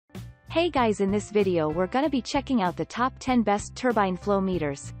Hey guys, in this video we're gonna be checking out the top 10 best turbine flow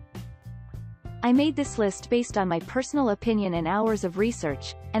meters. I made this list based on my personal opinion and hours of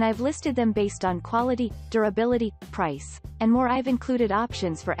research, and I've listed them based on quality, durability, price, and more. I've included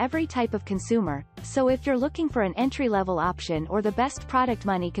options for every type of consumer, so if you're looking for an entry-level option or the best product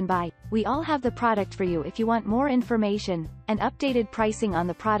money can buy, we all have the product for you. If you want more information and updated pricing on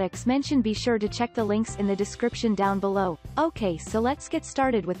the products mentioned, be sure to check the links in the description down below. Okay, so let's get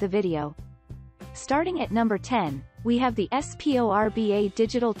started with the video. Starting at number 10, we have the SPORBA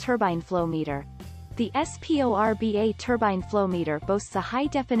Digital Turbine Flow Meter. The SPORBA Turbine Flow Meter boasts a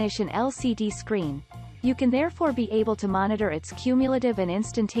high-definition LCD screen. You can therefore be able to monitor its cumulative and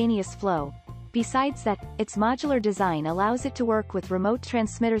instantaneous flow. Besides that, its modular design allows it to work with remote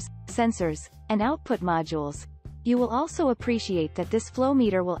transmitters, sensors, and output modules. You will also appreciate that this flow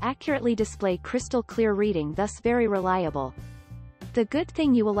meter will accurately display crystal clear reading, thus very reliable. The good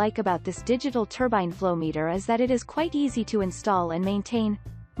thing you will like about this digital turbine flow meter is that it is quite easy to install and maintain.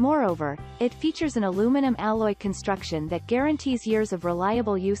 Moreover, it features an aluminum alloy construction that guarantees years of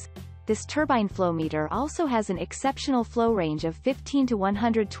reliable use. This turbine flow meter also has an exceptional flow range of 15 to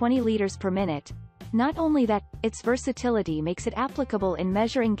 120 liters per minute. Not only that, its versatility makes it applicable in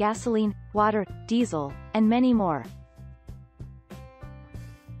measuring gasoline, water, diesel, and many more.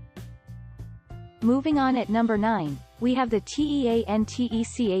 Moving on, at number 9, we have the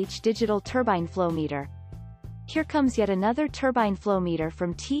TEANTECH Digital Turbine Flow Meter. Here comes yet another turbine flow meter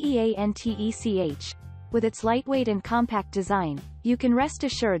from TEANTECH. With its lightweight and compact design, you can rest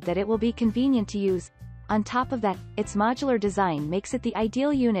assured that it will be convenient to use. On top of that, its modular design makes it the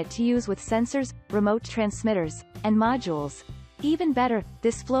ideal unit to use with sensors, remote transmitters, and modules. Even better,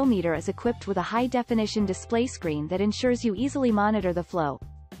 this flow meter is equipped with a high-definition display screen that ensures you easily monitor the flow.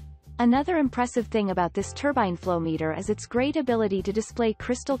 Another impressive thing about this turbine flow meter is its great ability to display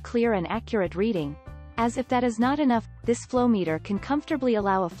crystal clear and accurate reading. As if that is not enough, this flow meter can comfortably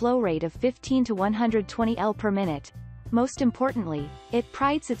allow a flow rate of 15 to 120 L per minute. Most importantly, it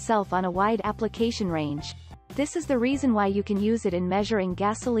prides itself on a wide application range. This is the reason why you can use it in measuring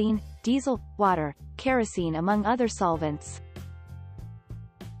gasoline, diesel, water, kerosene, among other solvents.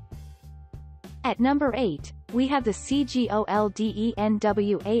 At number 8, we have the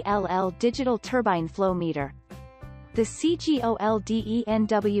CGOLDENWALL Digital Turbine Flow Meter. The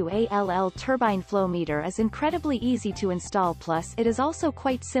CGOLDENWALL Turbine Flow Meter is incredibly easy to install, plus it is also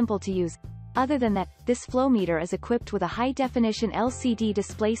quite simple to use. Other than that, this flow meter is equipped with a high-definition LCD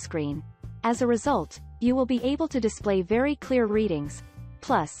display screen. As a result, you will be able to display very clear readings.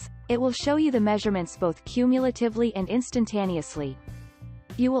 Plus, it will show you the measurements both cumulatively and instantaneously.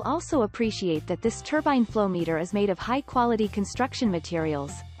 You will also appreciate that this turbine flow meter is made of high-quality construction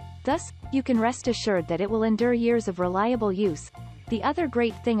materials. Thus, you can rest assured that it will endure years of reliable use. The other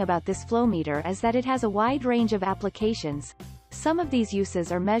great thing about this flow meter is that it has a wide range of applications. Some of these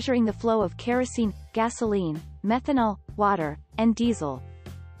uses are measuring the flow of kerosene, gasoline, methanol, water, and diesel.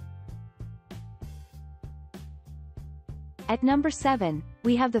 At number 7,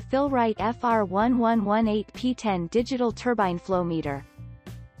 we have the Fill-Rite FR1118P10 Digital Turbine Flow Meter.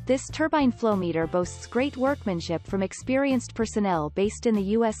 This turbine flow meter boasts great workmanship from experienced personnel based in the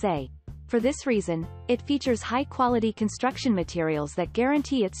USA. For this reason, it features high-quality construction materials that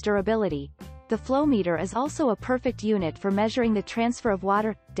guarantee its durability. The flow meter is also a perfect unit for measuring the transfer of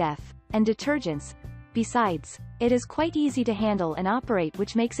water, DEF, and detergents. Besides, it is quite easy to handle and operate,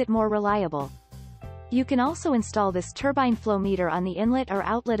 which makes it more reliable. You can also install this turbine flow meter on the inlet or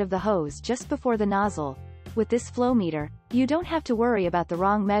outlet of the hose just before the nozzle. With this flow meter, you don't have to worry about the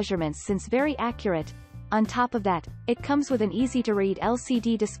wrong measurements since very accurate. On top of that, it comes with an easy-to-read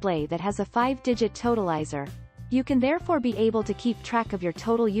LCD display that has a 5-digit totalizer. You can therefore be able to keep track of your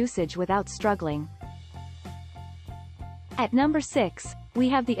total usage without struggling. At number 6, we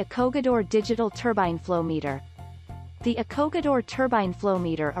have the Acogedor Digital Turbine Flow Meter. The Acogedor Turbine Flow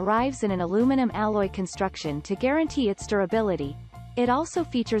Meter arrives in an aluminum alloy construction to guarantee its durability. It also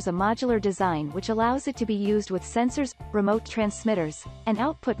features a modular design which allows it to be used with sensors, remote transmitters, and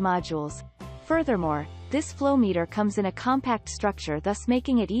output modules. Furthermore, this flow meter comes in a compact structure, thus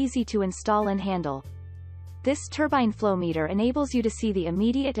making it easy to install and handle. This turbine flow meter enables you to see the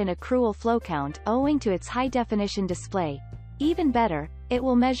immediate and accrual flow count owing to its high-definition display. Even better, it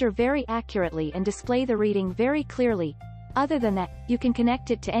will measure very accurately and display the reading very clearly. Other than that, you can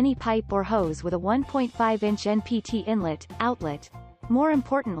connect it to any pipe or hose with a 1.5-inch NPT inlet, outlet. More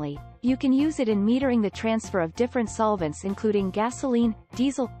importantly, you can use it in metering the transfer of different solvents including gasoline,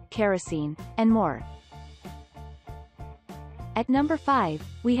 diesel, kerosene, and more. At number 5,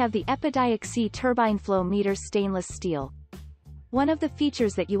 we have the Epidioxi Turbine Flow Meters Stainless Steel. One of the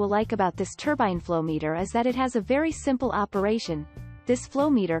features that you will like about this turbine flow meter is that it has a very simple operation. This flow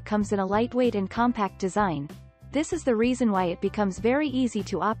meter comes in a lightweight and compact design. This is the reason why it becomes very easy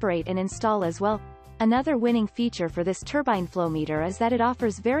to operate and install as well. Another winning feature for this turbine flow meter is that it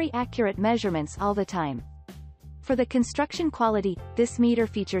offers very accurate measurements all the time. For the construction quality, this meter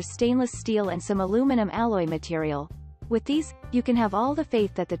features stainless steel and some aluminum alloy material. With these, you can have all the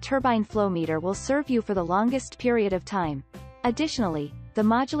faith that the turbine flow meter will serve you for the longest period of time. Additionally, the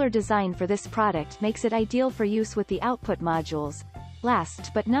modular design for this product makes it ideal for use with the output modules. Last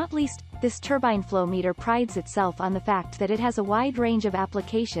but not least, this turbine flow meter prides itself on the fact that it has a wide range of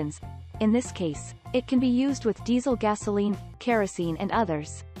applications. In this case, it can be used with diesel, gasoline, kerosene and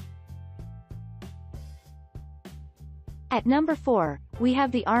others. At number 4, we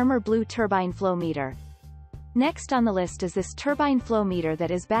have the ArmorBlue turbine flow meter. Next on the list is this turbine flow meter that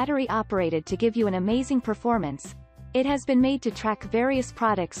is battery operated to give you an amazing performance. It has been made to track various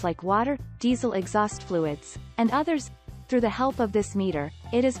products like water, diesel exhaust fluids, and others. Through the help of this meter,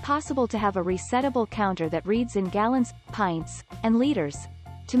 it is possible to have a resettable counter that reads in gallons, pints, and liters.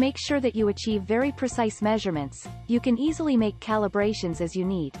 To make sure that you achieve very precise measurements, you can easily make calibrations as you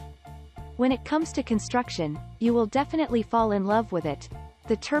need. When it comes to construction, you will definitely fall in love with it.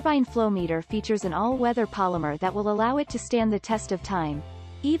 The turbine flow meter features an all-weather polymer that will allow it to stand the test of time.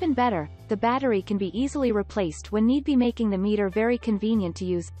 Even better, the battery can be easily replaced when need be, making the meter very convenient to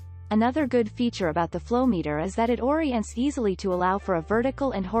use. Another good feature about the flow meter is that it orients easily to allow for a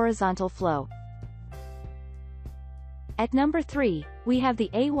vertical and horizontal flow. At number 3, we have the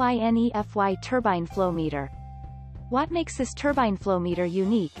AYNEFY turbine flow meter. What makes this turbine flow meter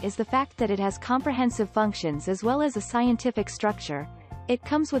unique is the fact that it has comprehensive functions as well as a scientific structure. It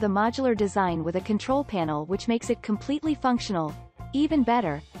comes with a modular design with a control panel which makes it completely functional. Even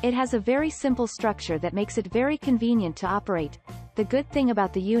better, it has a very simple structure that makes it very convenient to operate. The good thing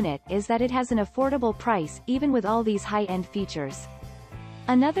about the unit is that it has an affordable price even with all these high-end features.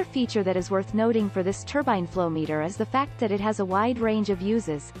 Another feature that is worth noting for this turbine flow meter is the fact that it has a wide range of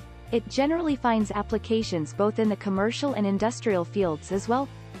uses. It generally finds applications both in the commercial and industrial fields as well.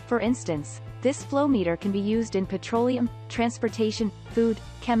 For instance, this flow meter can be used in petroleum, transportation, food,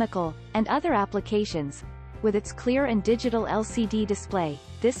 chemical, and other applications. With its clear and digital LCD display,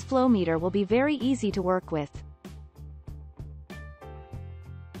 this flow meter will be very easy to work with.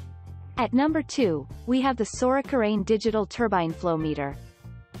 At number 2, we have the Sorekarain digital turbine flow meter.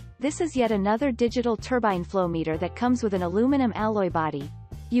 This is yet another digital turbine flow meter that comes with an aluminum alloy body.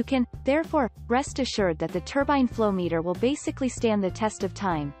 You can, therefore, rest assured that the turbine flow meter will basically stand the test of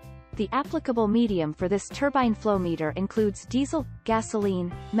time. The applicable medium for this turbine flow meter includes diesel,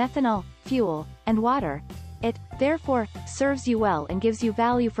 gasoline, methanol, fuel, and water. It, therefore, serves you well and gives you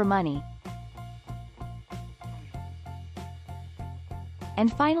value for money.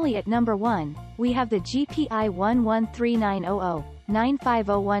 And finally at number 1, we have the GPI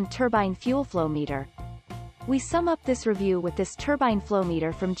 113900-9501 turbine fuel flow meter. We sum up this review with this turbine flow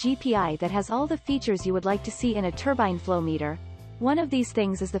meter from GPI that has all the features you would like to see in a turbine flow meter. One of these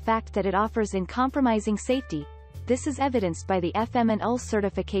things is the fact that it offers uncompromising safety. This is evidenced by the FM and UL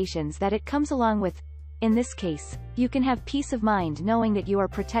certifications that it comes along with. In this case, you can have peace of mind knowing that you are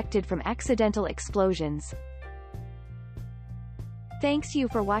protected from accidental explosions. Thanks you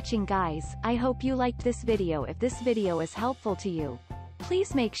for watching, guys. I hope you liked this video. If this video is helpful to you,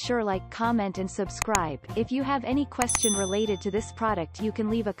 please make sure like, comment and subscribe. If you have any question related to this product, you can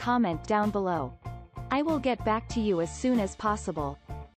leave a comment down below. I will get back to you as soon as possible.